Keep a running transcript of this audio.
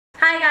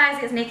Hi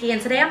guys, it's Nikki and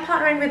today I'm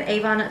partnering with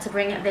Avon to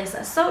bring this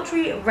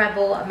Sultry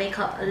Rebel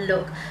makeup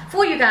look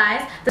for you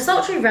guys. The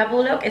Sultry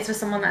Rebel look is for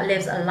someone that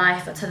lives a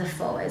life to the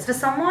full. It's for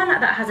someone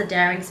that has a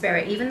daring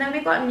spirit. Even though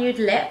we've got nude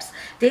lips,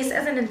 this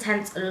is an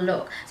intense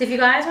look. So if you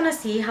guys want to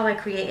see how I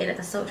created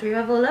the Sultry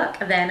Rebel look,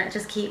 then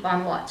just keep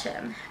on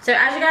watching. So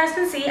as you guys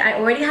can see, I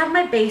already have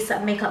my base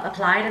makeup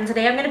applied and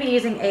today I'm going to be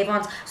using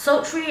Avon's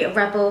Sultry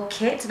Rebel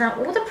kit. Now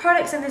all the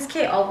products in this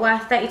kit are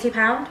worth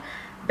 £32.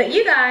 But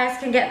you guys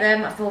can get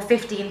them for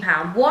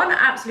 £15. One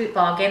absolute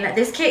bargain.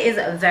 This kit is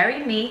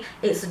very me.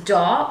 It's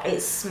dark,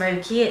 it's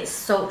smoky, it's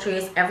sultry,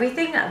 it's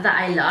everything that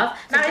I love.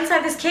 Now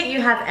inside this kit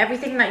you have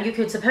everything that you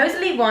could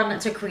supposedly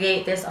want to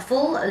create this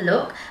full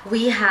look.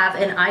 We have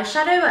an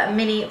eyeshadow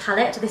mini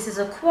palette. This is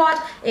a quad.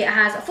 It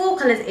has 4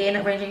 colours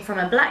in, ranging from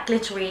a black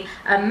glittery,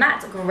 a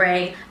matte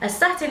grey, a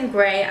satin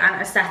grey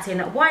and a satin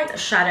white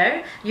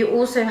shadow. You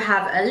also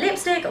have a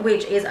lipstick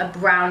which is a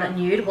brown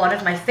nude, one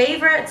of my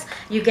favourites.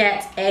 You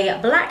get a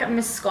black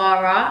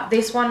mascara.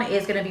 This one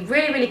is going to be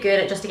really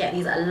good just to get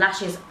these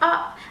lashes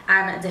up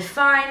and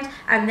defined,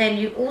 and then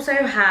you also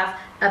have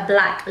a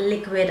black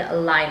liquid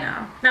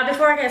liner. Now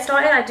before I get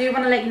started, I do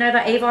want to let you know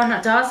that Avon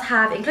does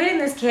have, including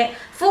this kit,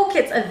 4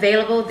 kits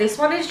available. This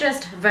one is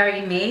just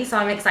very me, so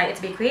I'm excited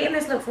to be creating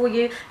this look for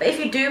you. But if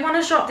you do want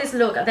to shop this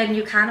look, then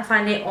you can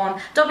find it on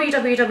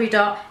www.avon.uk.com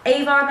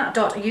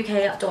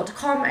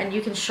and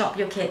you can shop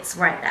your kits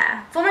right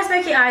there. For my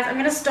smoky eyes, I'm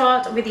going to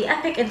start with the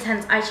Epic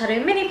Intense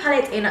Eyeshadow Mini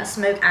Palette in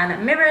Smoke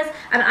and Mirrors,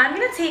 and I'm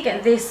going to take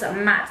this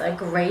matte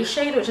grey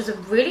shade, which is a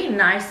really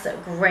nice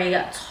grey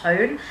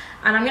tone,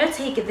 and I'm going to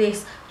take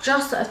this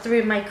just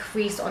through my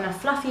crease on a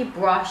fluffy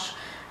brush,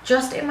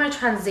 just in my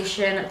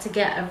transition, to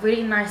get a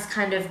really nice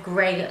kind of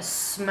grey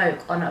smoke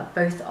on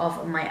both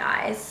of my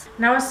eyes.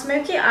 Now a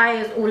smoky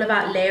eye is all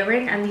about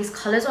layering, and these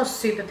colours are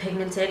super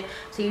pigmented,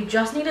 so you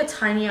just need a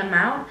tiny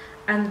amount.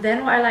 And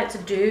then what I like to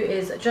do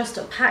is just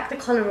pack the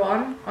colour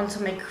onto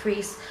my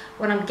crease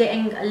when I'm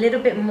getting a little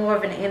bit more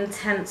of an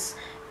intense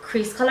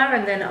crease colour,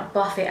 and then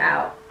buff it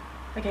out.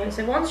 Okay,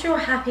 so once you're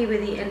happy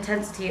with the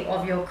intensity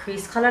of your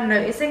crease colour,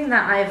 noticing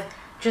that I've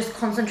just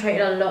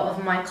concentrated a lot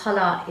of my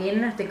colour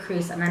in the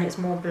crease and then it's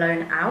more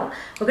blown out,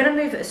 we're going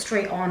to move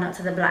straight on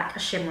to the black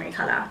shimmery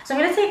colour. So I'm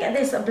going to take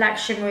this black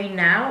shimmery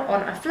now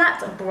on a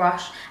flat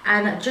brush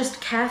and just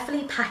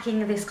carefully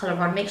packing this colour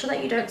on. Make sure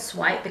that you don't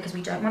swipe because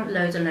we don't want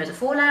loads and loads of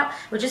fallout.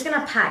 We're just going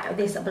to pack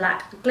this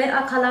black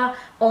glitter colour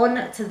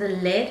onto the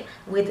lid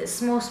with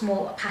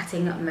small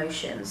patting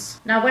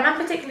motions. Now when I'm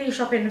particularly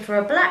shopping for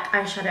a black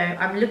eyeshadow,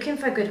 I'm looking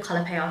for a good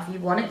colour payoff. You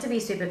want it to be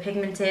super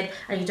pigmented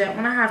and you don't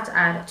want to have to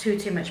add too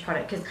much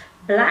product, because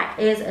black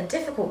is a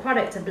difficult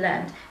product to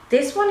blend.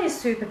 This one is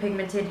super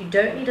pigmented, you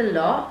don't need a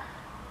lot,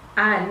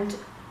 and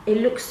it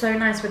looks so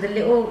nice with the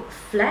little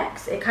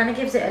flecks. It kind of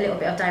gives it a little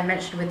bit of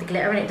dimension with the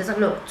glitter and it doesn't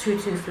look too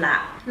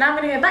flat. Now I'm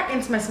going to go back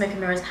into my Smoke and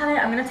Mirrors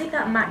palette. I'm going to take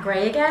that matte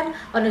grey again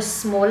on a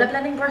smaller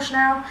blending brush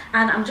now,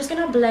 and I'm just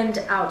going to blend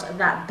out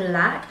that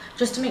black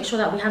just to make sure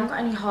that we haven't got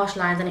any harsh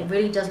lines and it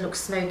really does look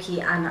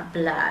smoky and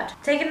blurred.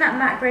 Taking that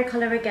matte grey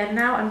colour again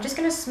now, I'm just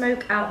going to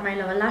smoke out my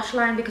lower lash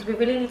line because we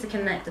really need to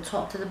connect the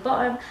top to the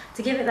bottom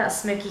to give it that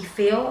smoky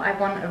feel. I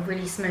want a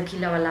really smoky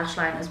lower lash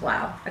line as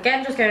well.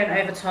 Again, just going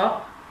over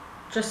top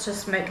just to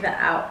smoke that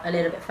out a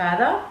little bit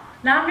further.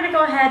 Now I'm going to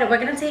go ahead, we're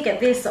going to take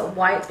this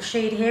white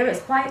shade here.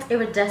 It's quite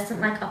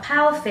iridescent, like a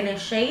power finish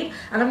shade,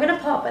 and I'm going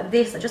to pop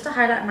this just to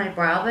highlight my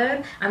brow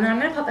bone, and then I'm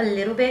going to pop a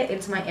little bit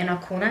into my inner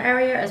corner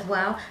area as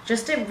well,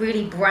 just to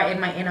really brighten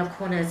my inner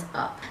corners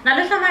up. Now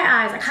looking at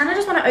my eyes, I kind of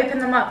just want to open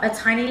them up a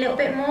tiny little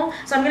bit more,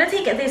 so I'm going to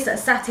take this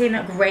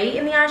satin grey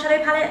in the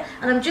eyeshadow palette,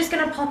 and I'm just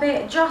going to pop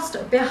it just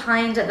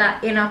behind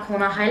that inner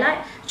corner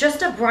highlight, just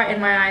to brighten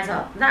my eyes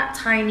up that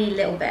tiny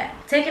little bit.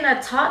 Taking a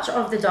touch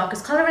of the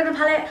darkest colour in the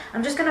palette,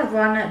 I'm just going to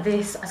run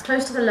this as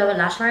close to the lower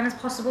lash line as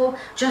possible,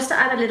 just to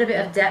add a little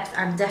bit of depth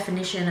and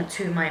definition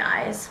to my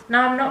eyes.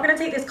 Now I'm not going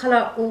to take this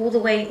colour all the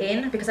way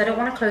in because I don't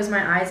want to close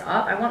my eyes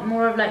up. I want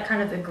more of like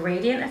kind of a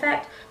gradient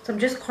effect, so I'm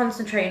just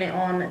concentrating it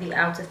on the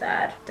outer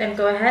third. Then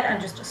go ahead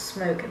and just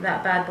smoke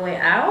that bad boy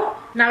out.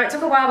 Now it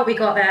took a while, but we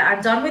got there.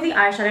 I'm done with the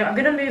eyeshadow. I'm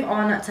going to move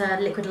on to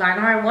liquid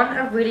liner. I want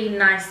a really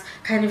nice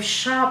kind of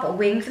sharp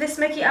wing for this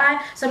smoky eye,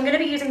 so I'm going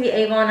to be using the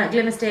Avon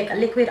Glimmer Stick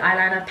liquid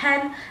eyeliner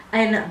pen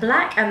in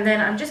black, and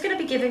then I'm just going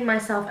to be giving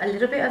myself a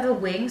little bit of a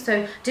wing,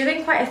 so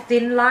doing quite a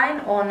thin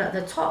line on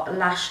the top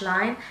lash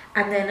line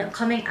and then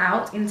coming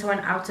out into an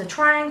outer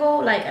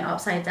triangle like an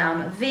upside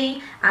down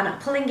V and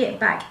pulling it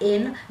back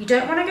in. You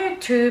don't want to go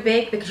too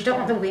big because you don't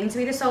want the wing to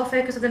be the sole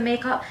focus of the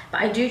makeup,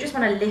 but I do just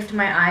want to lift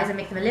my eyes and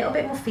make them a little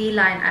bit more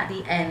feline at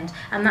the end,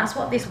 and that's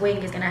what this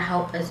wing is going to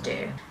help us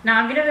do. Now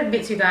I'm going to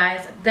admit to you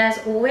guys, there's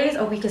always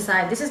a weaker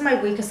side. This is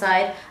my weaker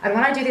side, and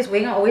when I do this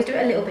wing I always do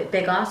it a little bit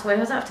bigger, so I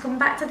always have to come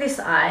back to this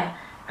eye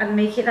and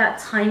make it that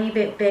tiny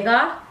bit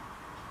bigger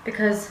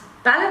because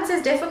balance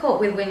is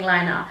difficult with wing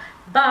liner.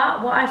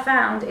 But what I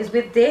found is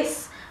with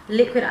this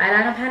liquid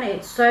eyeliner pen,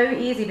 it's so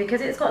easy because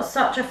it's got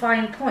such a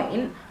fine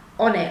point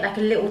on it, like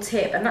a little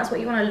tip, and that's what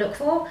you want to look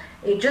for.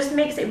 It just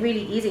makes it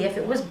really easy. If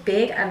it was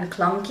big and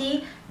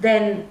clunky,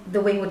 then the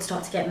wing would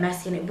start to get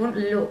messy and it wouldn't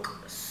look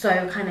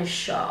so kind of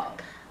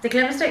sharp. The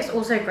glimmer stick's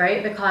also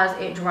great because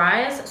it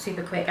dries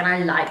super quick, and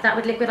I like that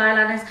with liquid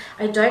eyeliners.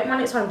 I don't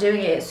want it so I'm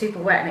doing it, it's super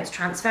wet and it's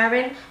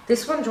transferring.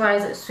 This one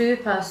dries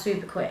super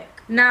quick.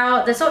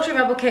 Now, the Sultry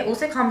Rebel kit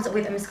also comes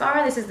with a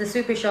mascara. This is the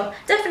Super Shop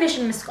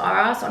Definition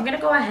Mascara. So I'm going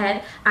to go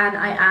ahead and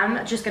I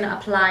am just going to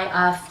apply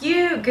a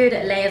few good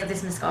layers of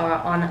this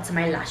mascara onto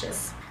my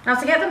lashes. Now,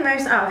 to get the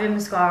most out of your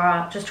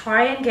mascara, just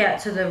try and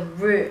get to the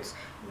root,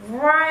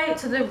 right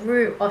to the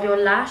root of your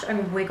lash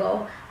and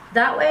wiggle.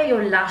 That way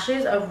your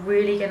lashes are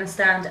really going to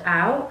stand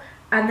out,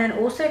 and then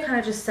also kind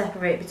of just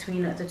separate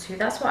between the two.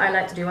 That's what I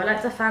like to do. I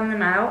like to fan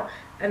them out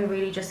and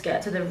really just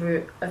get to the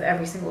root of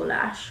every single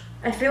lash.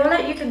 I feel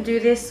like you can do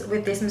this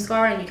with this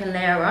mascara and you can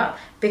layer up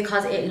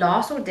because it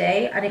lasts all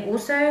day and it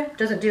also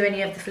doesn't do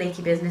any of the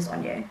flaky business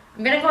on you.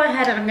 I'm going to go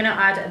ahead and I'm going to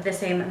add the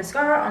same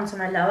mascara onto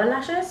my lower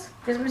lashes.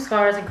 This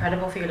mascara is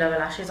incredible for your lower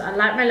lashes. I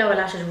like my lower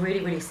lashes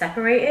really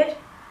separated,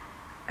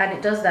 and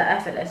it does that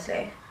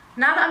effortlessly.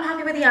 Now that I'm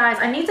happy with the eyes,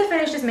 I need to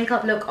finish this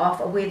makeup look off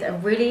with a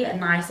really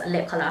nice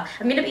lip colour.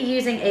 I'm going to be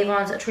using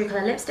AVON's True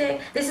Colour lipstick.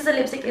 This is a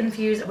lipstick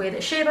infused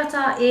with shea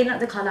butter in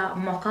the colour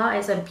Mocha.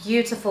 It's a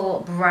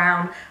beautiful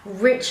brown,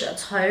 rich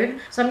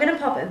tone. So I'm going to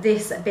pop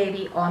this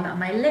baby on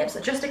my lips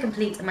just to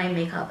complete my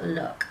makeup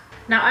look.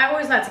 Now, I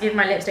always like to give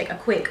my lipstick a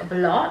quick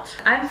blot.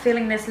 I'm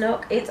feeling this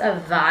look. It's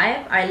a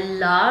vibe. I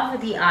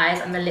love the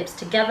eyes and the lips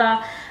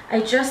together. I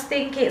just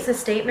think it's a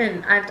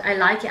statement and I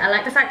like it. I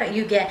like the fact that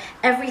you get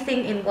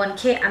everything in one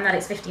kit and that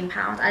it's £15.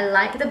 I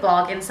like the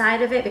bargain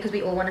side of it because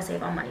we all want to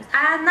save our money.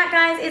 And that,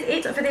 guys, is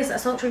it for this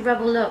Sultry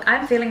Rebel look.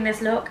 I'm feeling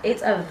this look.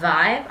 It's a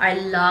vibe. I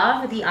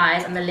love the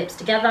eyes and the lips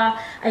together.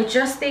 I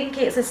just think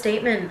it's a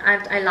statement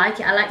and I like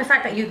it. I like the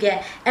fact that you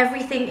get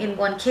everything in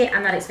one kit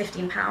and that it's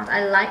 £15.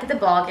 I like the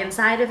bargain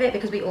side of it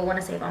because we all want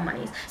to save our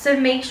monies. So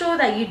make sure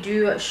that you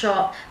do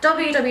shop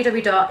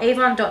www.avon.uk.com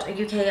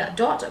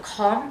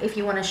if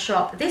you want to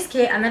shop this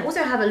kit, and then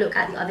also have a look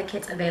at the other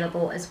kits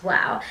available as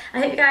well. I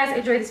hope you guys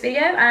enjoyed this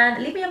video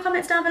and leave me your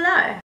comments down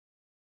below.